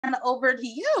And over to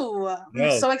you.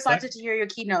 I'm so excited to hear your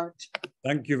keynote.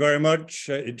 Thank you very much.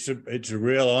 It's a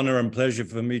real honor and pleasure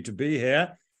for me to be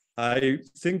here. I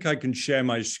think I can share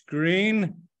my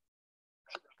screen.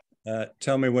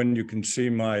 Tell me when you can see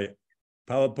my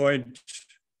PowerPoint.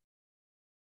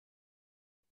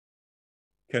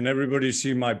 Can everybody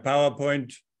see my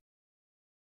PowerPoint?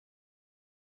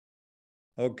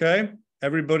 Okay,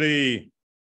 everybody,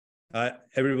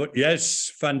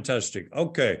 yes, fantastic.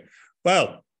 Okay,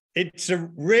 well, it's a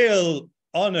real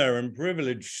honor and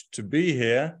privilege to be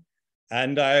here,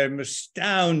 and I'm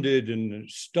astounded and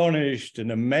astonished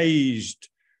and amazed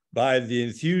by the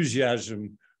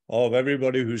enthusiasm of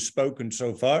everybody who's spoken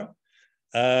so far.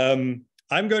 I'm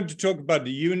going to talk about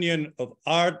the union of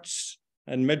arts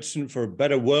and medicine for a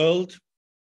better world,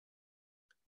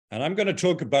 and I'm going to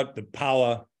talk about the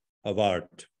power of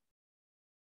art.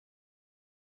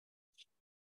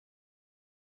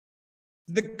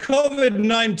 The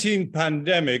COVID-19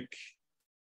 pandemic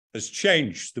has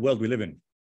changed the world we live in.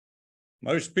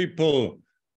 Most people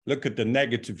look at the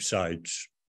negative sides,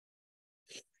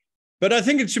 but I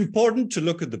think it's important to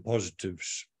look at the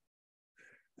positives.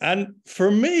 And for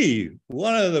me,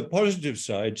 one of the positive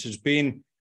sides has been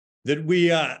that we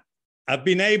have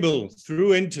been able,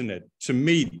 through internet, to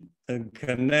meet and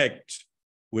connect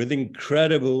with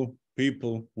incredible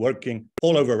people working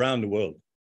all over around the world.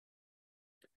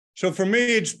 So for me,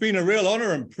 it's been a real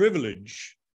honor and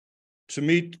privilege to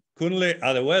meet Kunle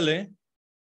Adewale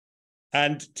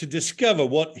and to discover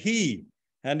what he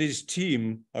and his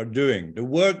team are doing, the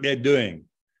work they're doing.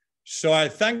 So I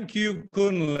thank you,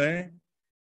 Kunle,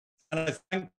 and I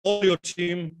thank all your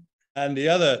team and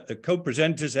the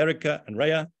co-presenters, Erica and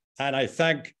Rhea, and I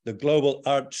thank the Global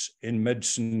Arts in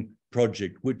Medicine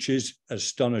project, which is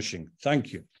astonishing.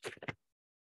 Thank you.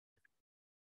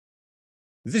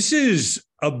 This is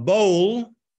a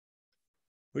bowl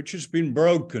which has been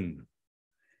broken,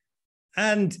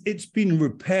 and it's been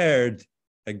repaired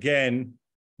again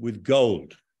with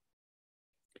gold.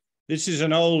 This is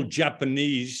an old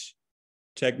Japanese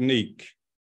technique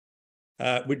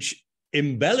which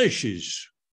embellishes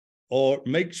or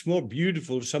makes more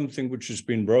beautiful something which has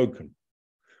been broken.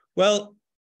 Well,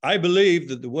 I believe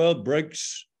that the world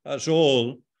breaks us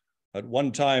all at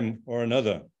one time or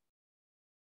another.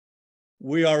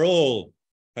 We are all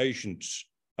patients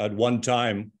at one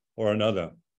time or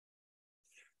another.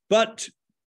 But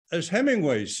as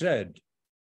Hemingway said,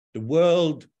 the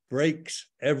world breaks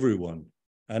everyone,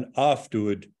 and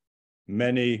afterward,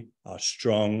 many are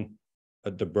strong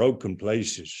at the broken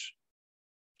places.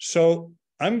 So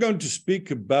I'm going to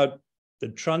speak about the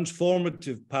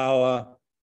transformative power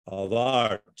of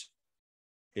art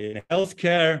in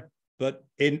healthcare, but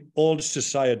in all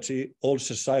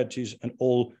societies and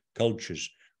all cultures.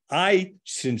 I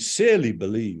sincerely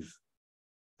believe,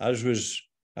 as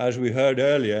we heard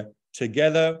earlier,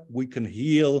 together we can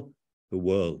heal the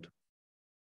world.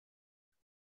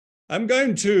 I'm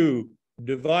going to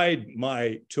divide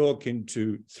my talk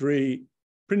into three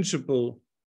principal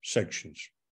sections.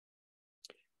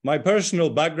 My personal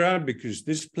background, because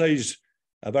this plays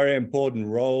a very important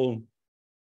role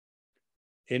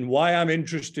in why I'm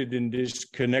interested in this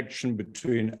connection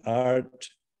between art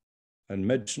and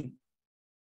medicine.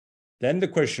 Then the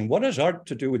question, what has art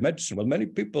to do with medicine? Well, many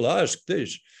people ask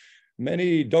this.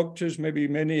 Many doctors, maybe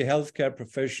many healthcare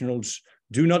professionals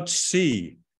do not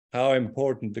see how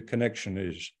important the connection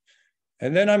is.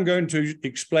 And then I'm going to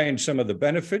explain some of the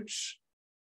benefits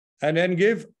and then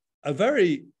give a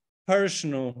very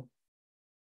personal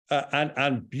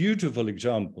and beautiful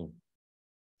example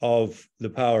of the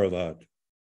power of art.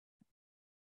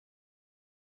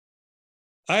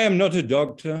 I am not a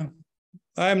doctor.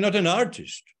 I am not an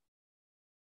artist,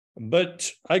 but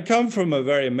I come from a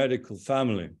very medical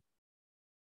family.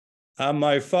 And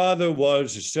my father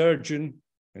was a surgeon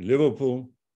in Liverpool.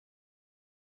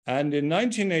 And in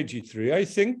 1983, I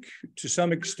think to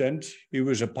some extent, he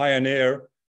was a pioneer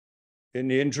in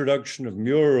the introduction of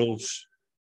murals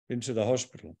into the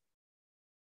hospital.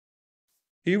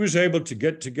 He was able to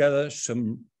get together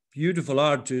some beautiful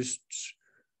artists,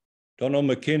 Donald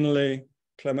McKinley,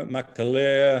 Clement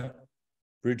McAleer,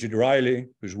 Bridget Riley,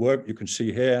 whose work you can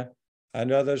see here,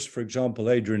 and others, for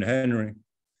example, Adrian Henry.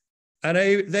 And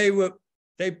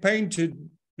they painted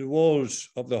the walls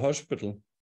of the hospital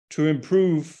to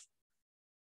improve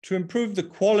the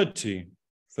quality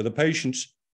for the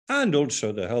patients and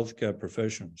also the healthcare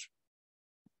professionals.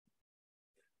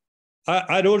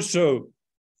 I'd also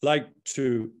like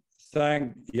to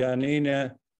thank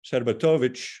Janina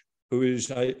Serbatovic, who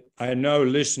is, I know,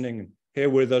 listening here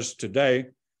with us today,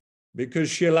 because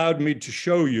she allowed me to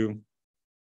show you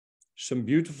some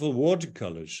beautiful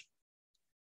watercolors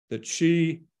that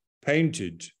she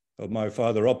painted of my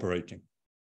father operating.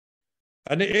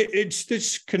 And it's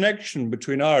this connection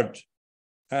between art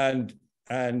and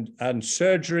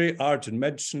surgery, art and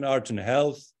medicine, art and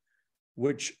health,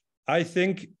 which I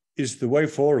think is the way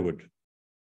forward.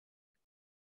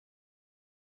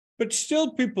 But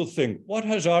still people think, what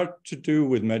has art to do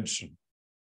with medicine?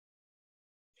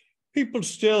 People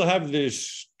still have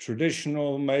this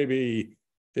traditional, maybe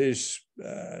this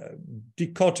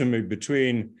dichotomy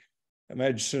between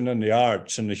medicine and the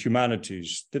arts and the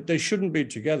humanities, that they shouldn't be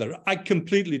together. I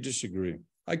completely disagree.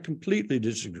 I completely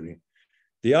disagree.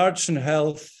 The arts and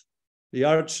health, the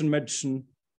arts and medicine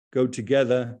go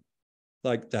together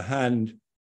like the hand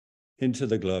into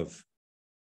the glove.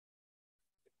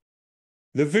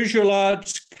 The visual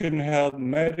arts can help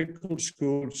medical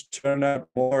schools turn out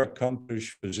more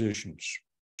accomplished physicians.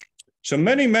 So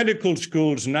many medical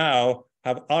schools now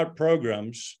have art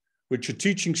programs which are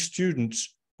teaching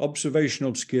students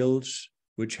observational skills,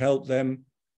 which help them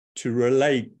to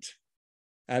relate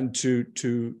and to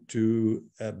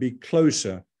be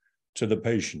closer to the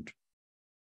patient.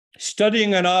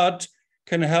 Studying an art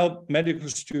can help medical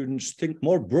students think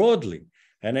more broadly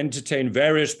and entertain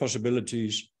various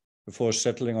possibilities before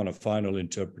settling on a final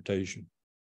interpretation.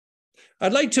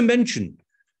 I'd like to mention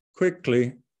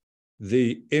quickly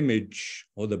the image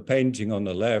or the painting on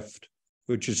the left,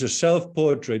 which is a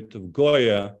self-portrait of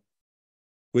Goya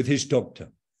with his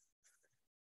doctor.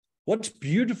 What's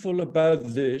beautiful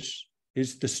about this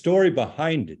is the story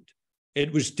behind it.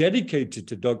 It was dedicated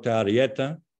to Dr.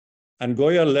 Arrieta, and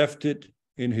Goya left it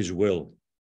in his will.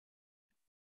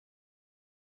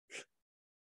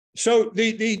 So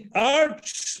the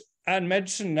arts and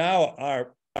medicine now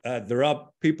are, there are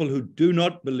people who do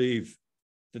not believe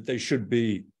that they should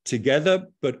be together,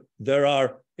 but there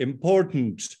are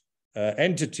important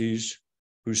entities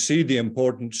who see the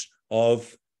importance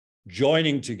of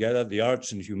joining together the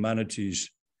arts and humanities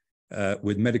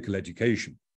with medical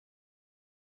education.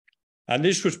 And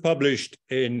this was published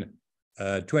in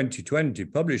 2020,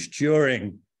 published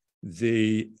during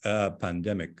the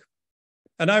pandemic.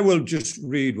 And I will just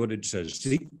read what it says.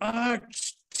 The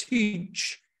arts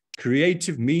teach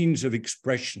creative means of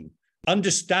expression,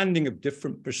 understanding of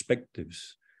different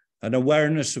perspectives, and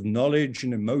awareness of knowledge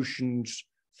and emotions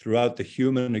throughout the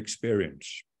human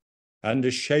experience, and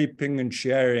the shaping and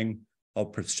sharing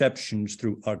of perceptions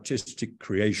through artistic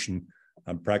creation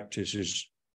and practices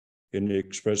in the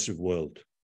expressive world.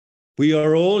 We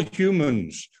are all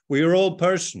humans, we are all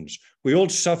persons, we all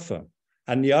suffer,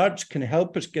 and the arts can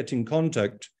help us get in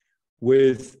contact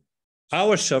with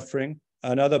our suffering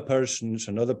and other persons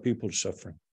and other people's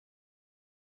suffering.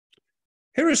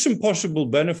 Here are some possible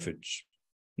benefits,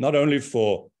 not only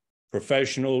for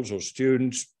professionals or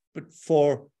students, but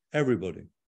for everybody.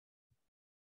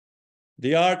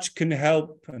 The arts can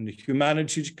help, and the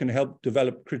humanities can help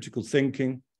develop critical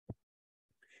thinking,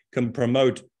 can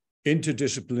promote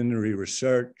interdisciplinary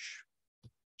research,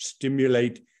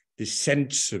 stimulate the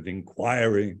sense of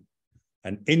inquiry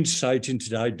and insight into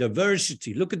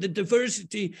diversity. Look at the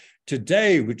diversity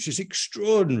today, which is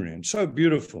extraordinary and so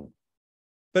beautiful.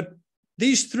 But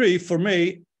these three, for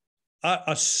me,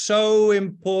 are so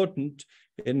important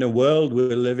in the world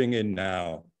we're living in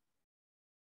now.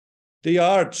 The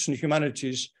arts and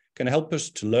humanities can help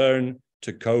us to learn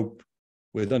to cope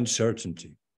with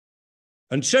uncertainty.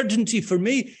 Uncertainty for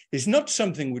me is not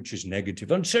something which is negative.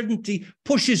 Uncertainty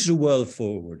pushes the world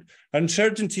forward.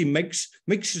 Uncertainty makes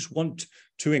us want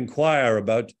to inquire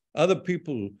about other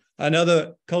people and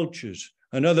other cultures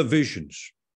and other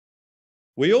visions.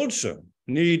 We also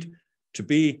need to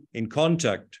be in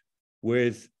contact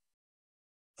with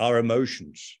our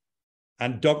emotions,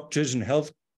 and doctors and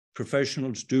health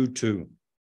professionals do too.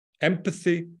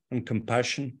 Empathy and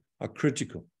compassion are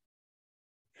critical.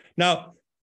 Now,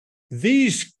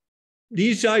 these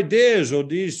ideas or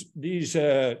these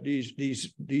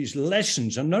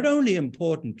lessons are not only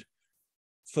important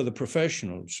for the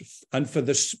professionals and for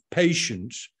the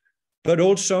patients, but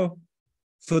also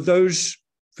for those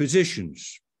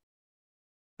physicians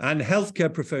and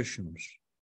healthcare professionals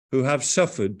who have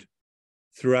suffered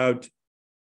throughout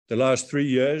the last 3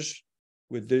 years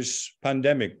with this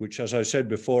pandemic, which, as I said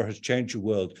before, has changed the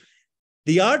world.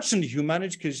 The arts and the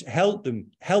humanities help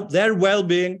their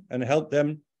well-being and help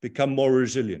them become more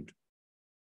resilient.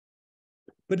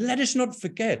 But let us not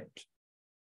forget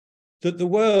that the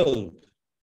world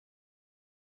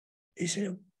is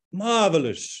a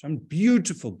marvelous and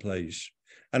beautiful place.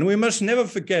 And we must never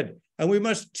forget, and we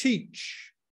must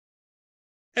teach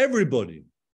everybody,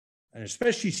 and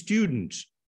especially students,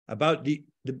 about the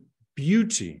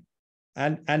beauty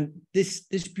And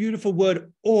this beautiful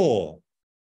word, awe,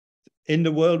 in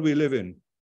the world we live in.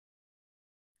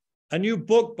 A new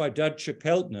book by Dacia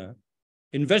Keltner,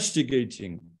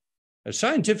 investigating a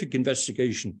scientific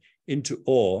investigation into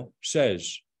awe,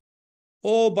 says,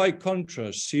 awe, by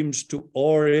contrast, seems to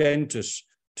orient us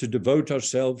to devote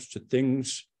ourselves to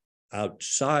things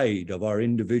outside of our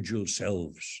individual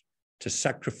selves, to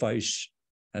sacrifice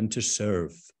and to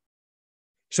serve.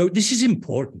 So this is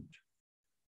important.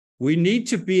 We need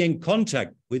to be in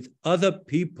contact with other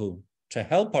people to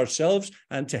help ourselves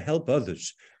and to help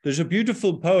others. There's a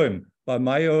beautiful poem by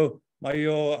Maya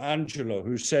Angelou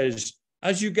who says,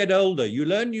 as you get older, you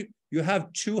learn you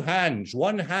have two hands,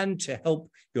 one hand to help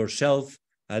yourself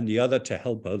and the other to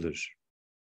help others.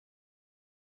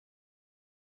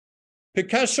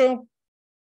 Picasso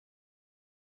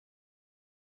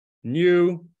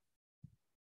knew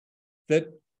that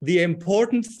the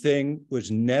important thing was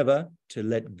never to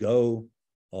let go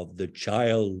of the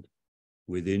child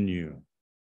within you.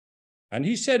 And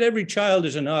he said every child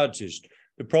is an artist.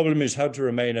 The problem is how to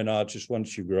remain an artist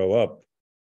once you grow up.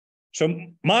 So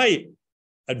my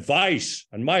advice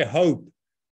and my hope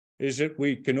is that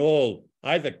we can all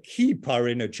either keep our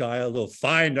inner child or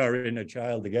find our inner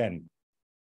child again.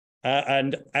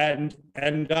 I'm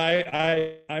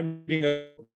reading a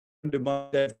friend of mine,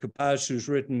 Dev Kapas, who's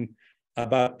written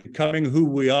about becoming who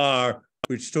we are,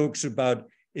 which talks about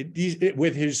it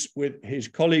with his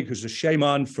colleague, who's a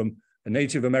shaman from a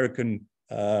Native American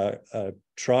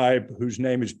tribe, whose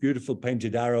name is Beautiful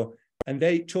Painted Arrow, and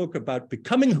they talk about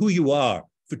becoming who you are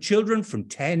for children from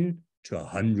 10 to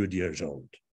 100 years old.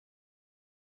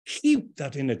 Keep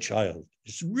that inner child.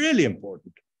 It's really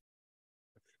important.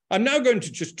 I'm now going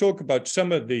to just talk about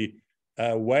some of the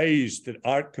ways that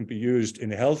art can be used in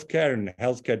healthcare and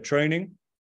healthcare training.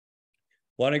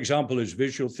 One example is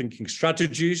visual thinking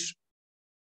strategies.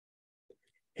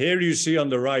 Here you see on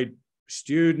the right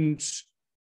students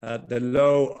at the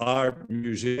Low Art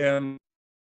Museum.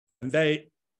 And they,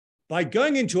 by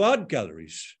going into art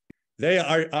galleries, they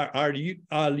are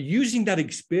using that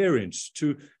experience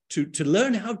to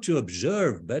learn how to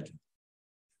observe better,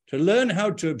 to learn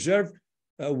how to observe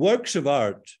works of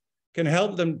art can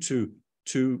help them to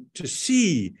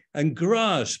see and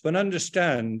grasp and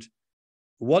understand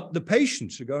what the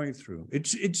patients are going through.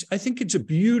 I think it's a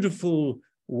beautiful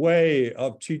way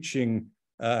of teaching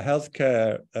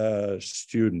healthcare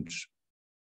students.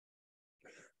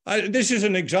 This is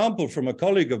an example from a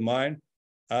colleague of mine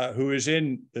who is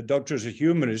in the Doctors of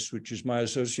Humanist, which is my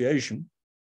association,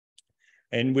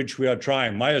 in which we are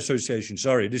trying, this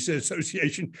is an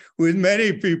association with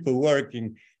many people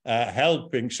working,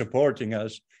 helping, supporting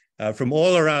us from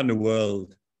all around the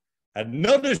world. And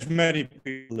not as many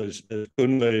people as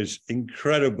Kunle's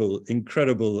incredible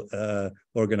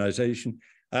organization.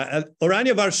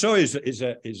 Orania Varso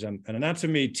is an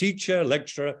anatomy teacher,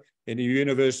 lecturer in the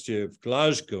University of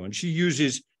Glasgow, and she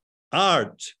uses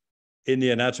art in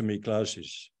the anatomy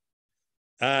classes.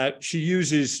 She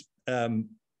uses a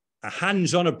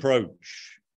hands-on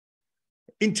approach,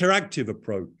 interactive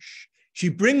approach. She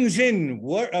brings in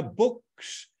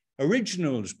books,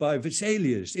 originals by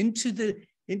Vesalius into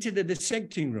the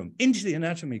dissecting room, into the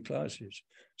anatomy classes,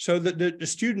 so that the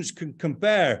students can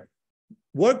compare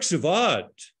works of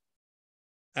art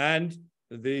and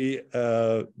the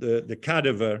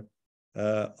cadaver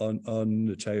on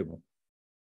the table.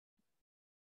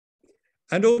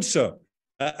 And also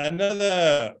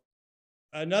another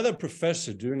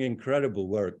professor doing incredible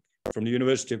work from the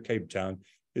University of Cape Town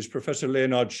is Professor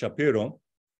Leonard Shapiro.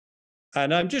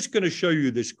 And I'm just going to show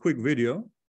you this quick video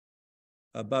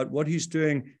about what he's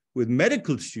doing with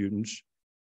medical students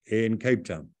in Cape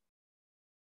Town.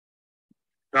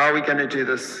 How are we going to do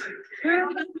this?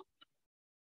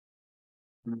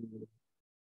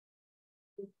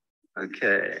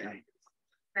 Okay.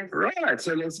 Right,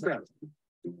 so let's go.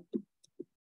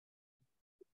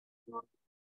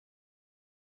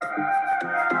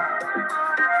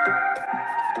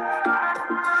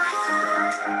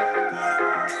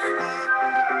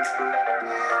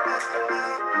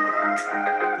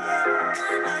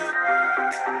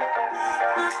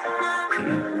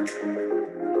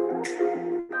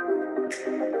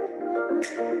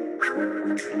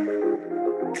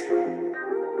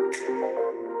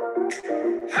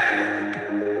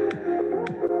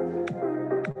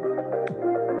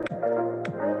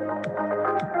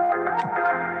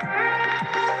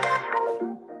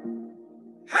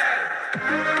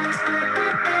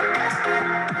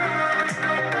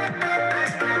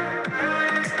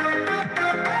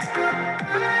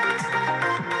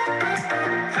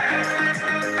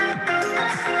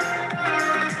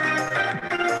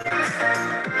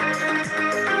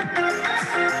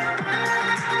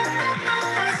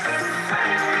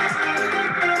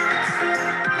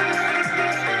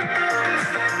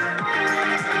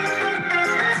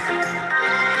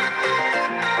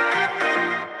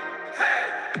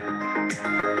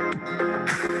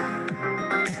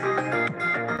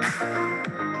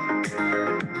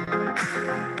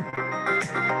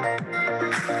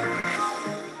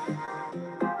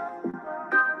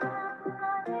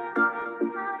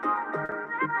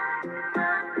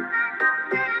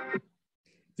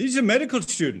 These are medical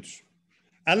students.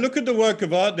 And look at the work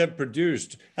of art they've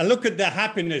produced. And look at the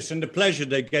happiness and the pleasure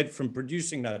they get from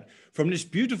producing that, from this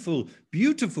beautiful,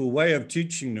 beautiful way of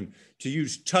teaching them to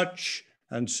use touch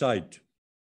and sight.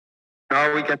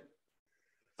 Now we get.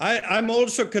 I'm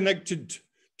also connected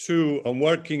to, I'm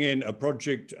working in a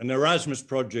project, an Erasmus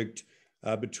project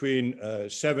between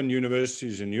 7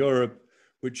 universities in Europe,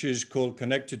 which is called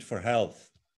Connected for Health.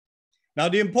 Now,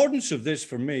 the importance of this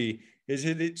for me is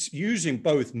that it's using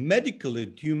both medical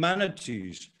and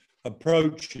humanities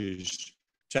approaches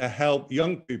to help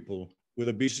young people with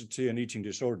obesity and eating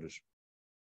disorders.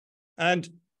 And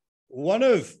one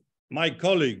of my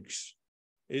colleagues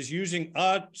is using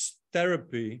arts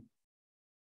therapy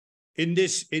in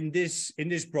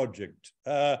this project.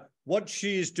 What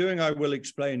she is doing, I will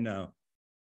explain now.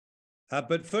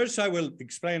 But first, I will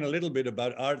explain a little bit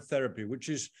about art therapy, which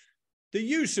is the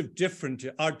use of different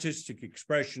artistic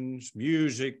expressions,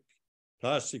 music,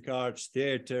 plastic arts,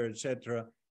 theater, etc.,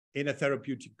 in a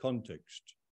therapeutic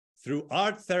context. Through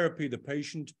art therapy, the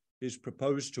patient is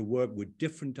proposed to work with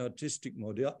different artistic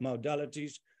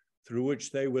modalities through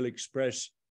which they will express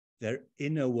their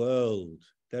inner world,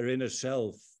 their inner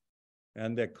self,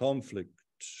 and their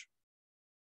conflicts.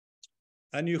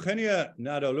 And Eugenia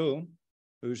Nadalou,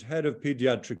 who's head of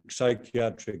pediatric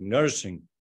psychiatric nursing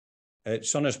at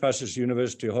Son Espacios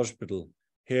University Hospital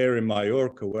here in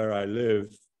Mallorca, where I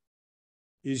live,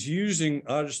 is using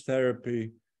arts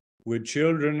therapy with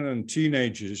children and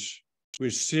teenagers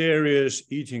with serious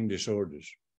eating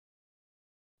disorders.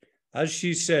 As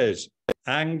she says,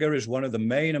 anger is one of the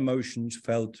main emotions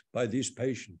felt by these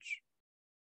patients.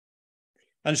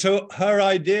 And so her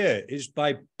idea is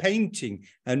by painting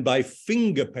and by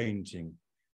finger painting,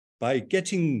 by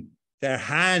getting their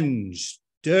hands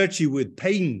dirty with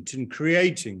paint and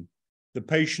creating, the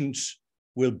patients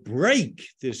will break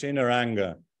this inner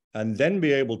anger and then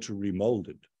be able to remold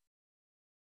it.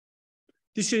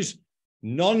 This is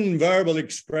non-verbal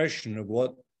expression of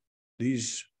what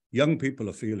these young people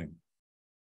are feeling.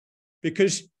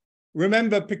 Because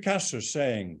remember Picasso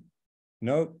saying,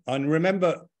 no, and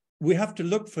remember, we have to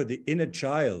look for the inner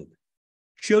child.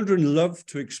 Children love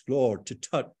to explore, to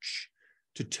touch,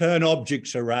 to turn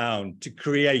objects around, to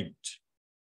create.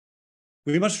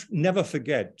 We must never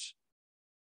forget,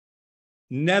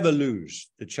 never lose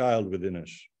the child within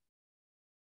us.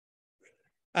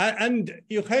 And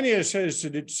Eugenia says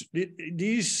that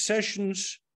these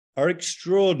sessions are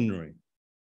extraordinary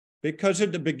because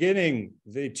at the beginning,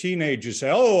 the teenagers say,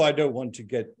 oh, I don't want to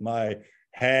get my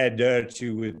hair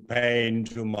dirty with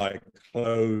paint or my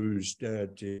clothes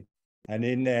dirty. And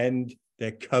in the end,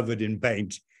 they're covered in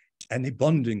paint and they're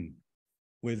bonding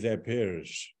with their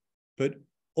peers. But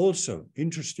also,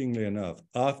 interestingly enough,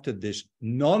 after this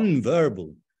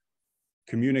non-verbal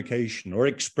communication or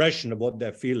expression of what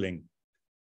they're feeling,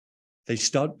 they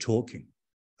start talking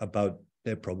about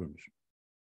their problems.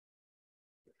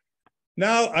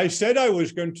 Now, I said I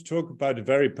was going to talk about a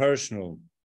very personal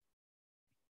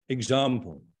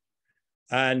example.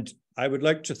 And I would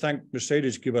like to thank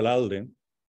Mercedes Gibalalde,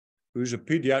 who's a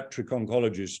pediatric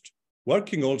oncologist,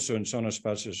 working also in Son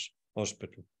Espacios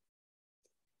Hospital.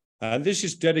 And this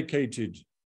is dedicated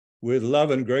with love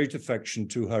and great affection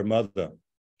to her mother,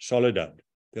 Soledad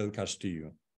del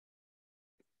Castillo.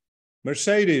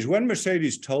 Mercedes, when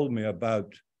Mercedes told me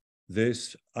about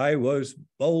this, I was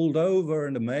bowled over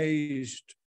and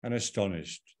amazed and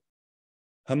astonished.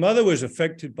 Her mother was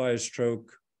affected by a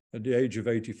stroke at the age of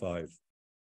 85.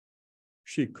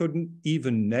 She couldn't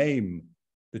even name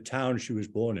the town she was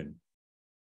born in,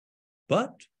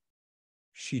 but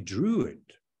she drew it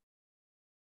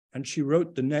and she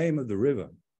wrote the name of the river.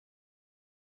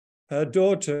 Her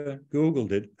daughter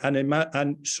Googled it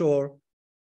and saw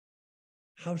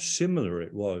how similar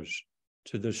it was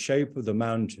to the shape of the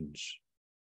mountains.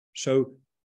 So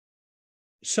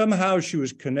somehow she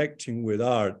was connecting with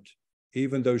art,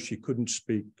 even though she couldn't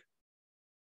speak.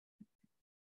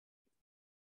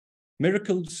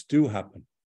 Miracles do happen.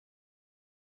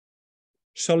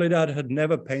 Soledad had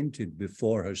never painted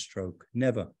before her stroke,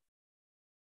 never.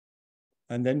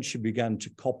 And then she began to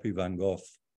copy Van Gogh.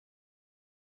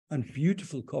 And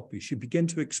beautiful copy. She began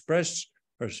to express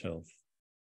herself.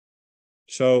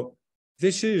 So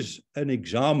this is an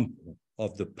example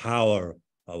of the power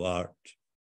of art.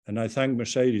 And I thank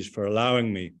Mercedes for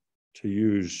allowing me to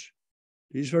use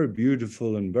these very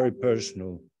beautiful and very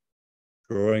personal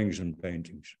drawings and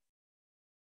paintings.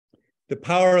 The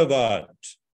power of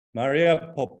art.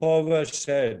 Maria Popova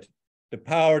said, the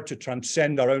power to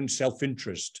transcend our own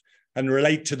self-interest and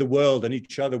relate to the world and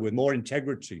each other with more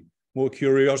integrity, more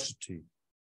curiosity,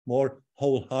 more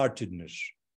wholeheartedness.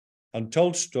 And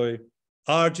Tolstoy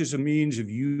Art is a means of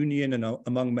union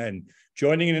among men,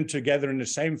 joining in together in the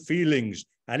same feelings,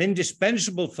 and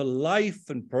indispensable for life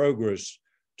and progress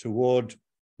toward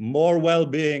more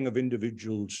well-being of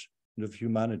individuals and of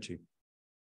humanity.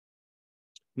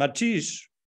 Matisse,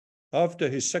 after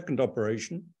his second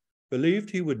operation, believed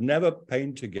he would never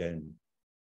paint again.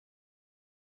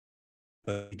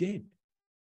 But he did.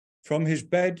 From his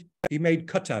bed, he made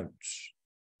cutouts,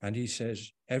 and he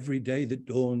says, "Every day that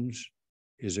dawns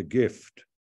is a gift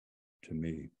to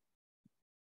me."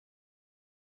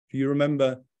 Do you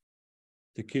remember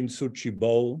the Kintsugi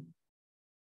bowl?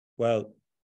 Well,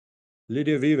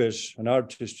 Lidia Vives, an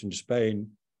artist in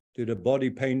Spain, did a body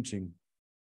painting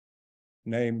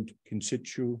named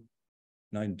Kintsugi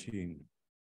 19.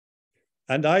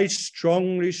 And I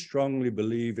strongly, strongly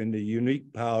believe in the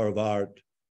unique power of art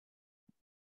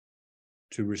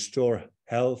to restore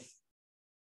health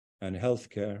and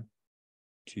healthcare,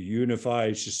 to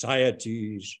unify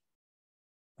societies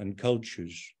and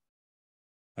cultures,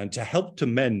 and to help to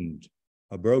mend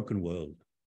a broken world.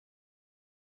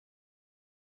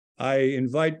 I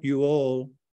invite you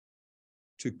all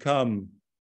to come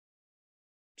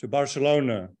to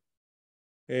Barcelona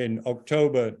in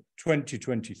October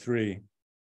 2023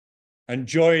 and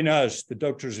join us, the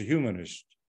Doctors of Humanist,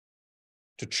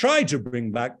 to try to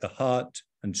bring back the heart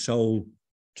and soul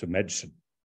to medicine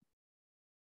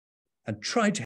and try to